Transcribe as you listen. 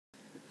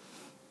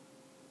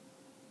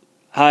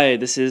Hi,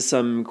 this is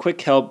some quick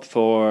help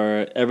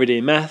for Everyday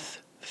Math,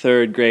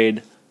 3rd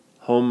grade,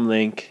 Home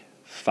Link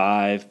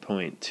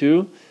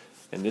 5.2.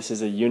 And this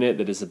is a unit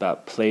that is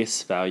about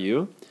place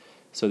value.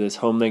 So this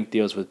Home Link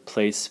deals with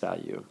place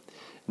value.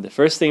 And the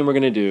first thing we're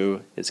going to do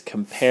is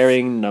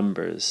comparing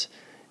numbers.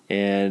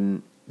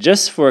 And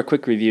just for a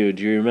quick review,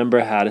 do you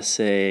remember how to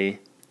say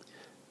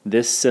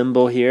this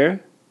symbol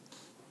here?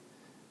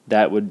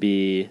 That would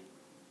be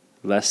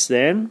less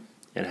than.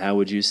 And how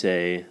would you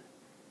say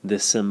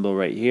this symbol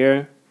right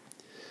here?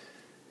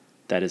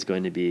 That is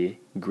going to be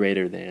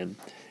greater than.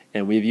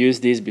 And we've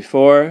used these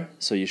before,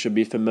 so you should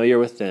be familiar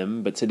with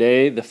them. But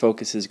today the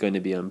focus is going to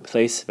be on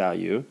place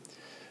value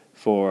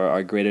for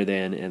our greater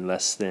than and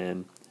less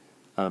than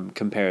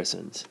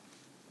comparisons.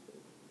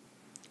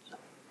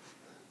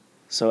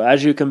 So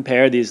as you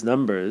compare these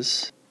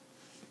numbers,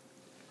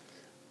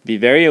 be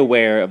very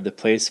aware of the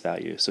place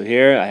value. So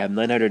here I have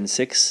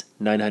 906,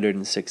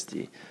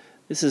 960.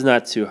 This is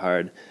not too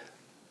hard.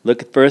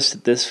 Look first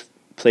at this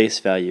place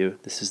value.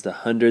 This is the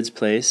hundreds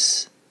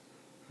place,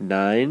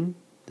 9.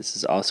 This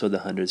is also the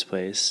hundreds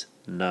place,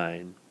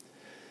 9.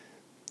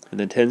 In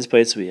the tens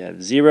place we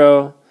have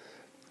 0.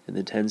 In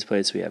the tens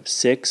place we have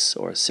 6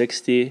 or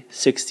 60.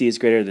 60 is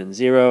greater than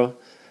 0.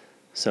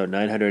 So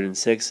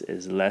 906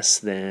 is less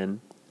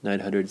than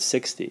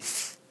 960.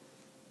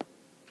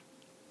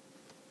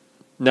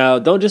 Now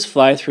don't just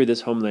fly through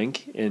this home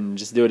link and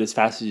just do it as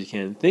fast as you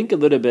can. Think a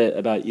little bit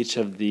about each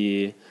of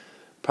the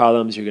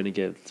problems you're going to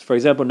give. For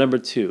example, number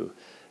 2.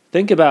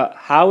 Think about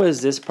how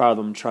is this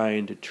problem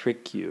trying to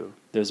trick you.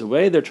 There's a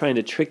way they're trying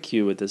to trick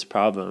you with this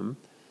problem.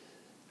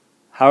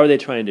 How are they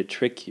trying to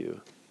trick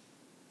you?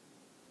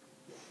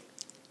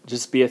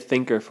 Just be a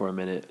thinker for a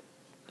minute.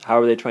 How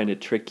are they trying to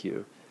trick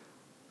you?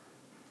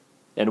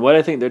 And what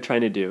I think they're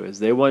trying to do is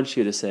they want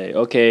you to say,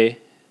 okay,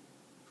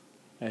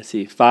 I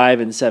see 5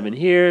 and 7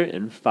 here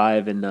and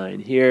 5 and 9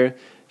 here.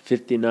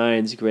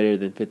 59 is greater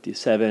than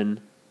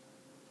 57.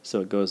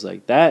 So it goes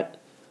like that.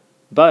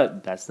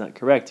 But that's not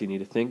correct. You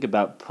need to think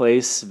about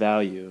place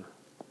value.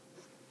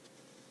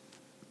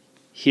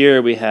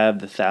 Here we have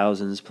the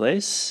thousands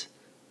place,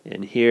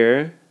 and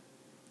here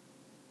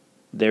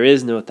there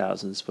is no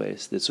thousands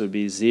place. This would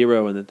be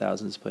 0 in the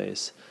thousands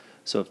place.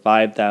 So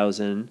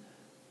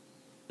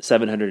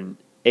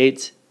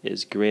 5,708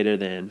 is greater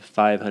than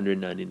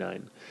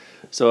 599.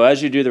 So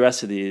as you do the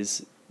rest of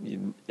these,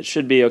 it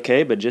should be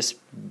okay, but just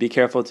be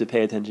careful to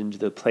pay attention to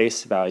the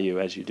place value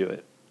as you do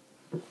it.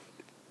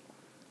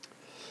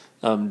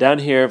 Down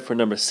here for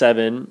number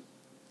 7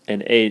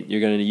 and 8, you're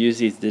going to use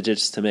these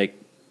digits to make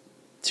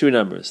two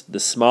numbers, the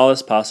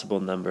smallest possible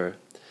number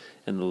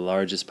and the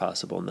largest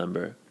possible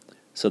number.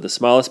 So the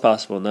smallest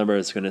possible number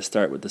is going to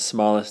start with the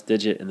smallest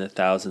digit in the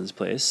thousands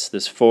place.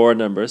 There's 4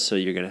 numbers, so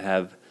you're going to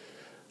have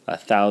a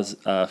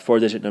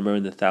 4-digit number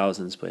in the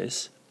thousands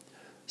place.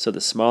 So the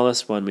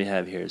smallest one we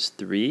have here is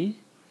 3.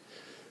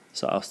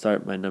 So I'll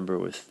start my number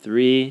with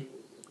 3.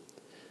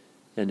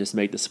 And just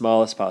make the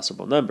smallest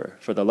possible number.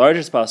 For the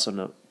largest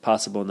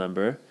possible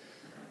number,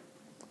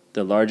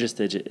 the largest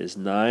digit is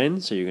 9,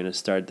 so you're going to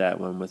start that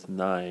one with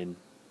 9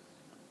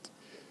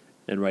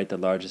 and write the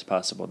largest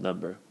possible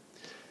number.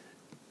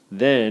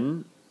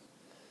 Then,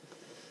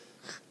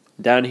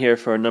 down here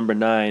for number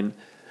 9,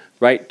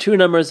 write 2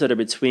 numbers that are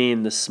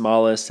between the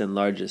smallest and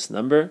largest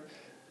number.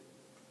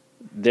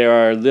 There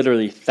are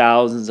literally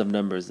thousands of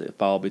numbers that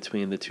fall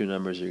between the 2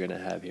 numbers you're going to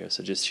have here,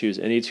 so just choose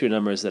any 2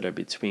 numbers that are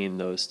between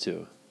those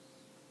 2.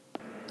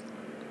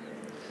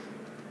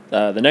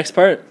 The next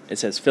part, it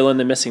says fill in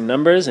the missing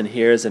numbers, and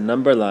here is a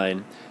number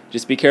line.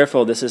 Just be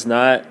careful, this is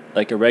not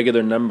like a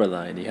regular number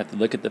line. You have to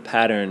look at the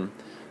pattern.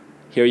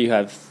 Here you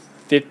have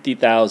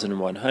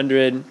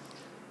 50,100,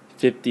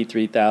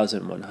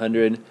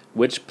 53,100.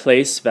 Which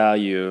place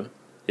value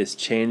is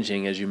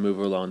changing as you move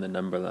along the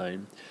number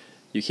line?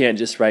 You can't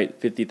just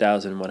write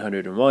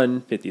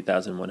 50,101,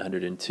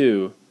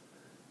 50,102.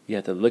 You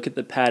have to look at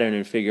the pattern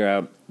and figure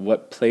out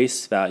what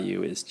place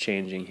value is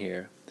changing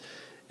here.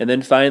 And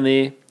then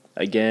finally,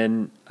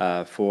 again,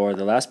 for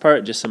the last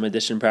part, just some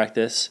addition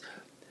practice.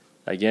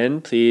 Again,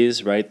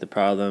 please write the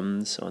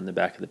problems on the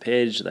back of the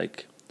page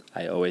like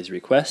I always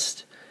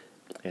request,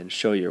 and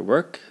show your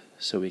work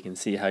so we can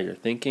see how you're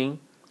thinking.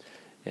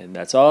 And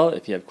that's all.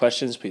 If you have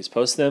questions, please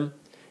post them.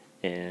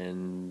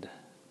 And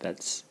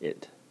that's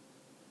it.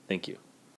 Thank you.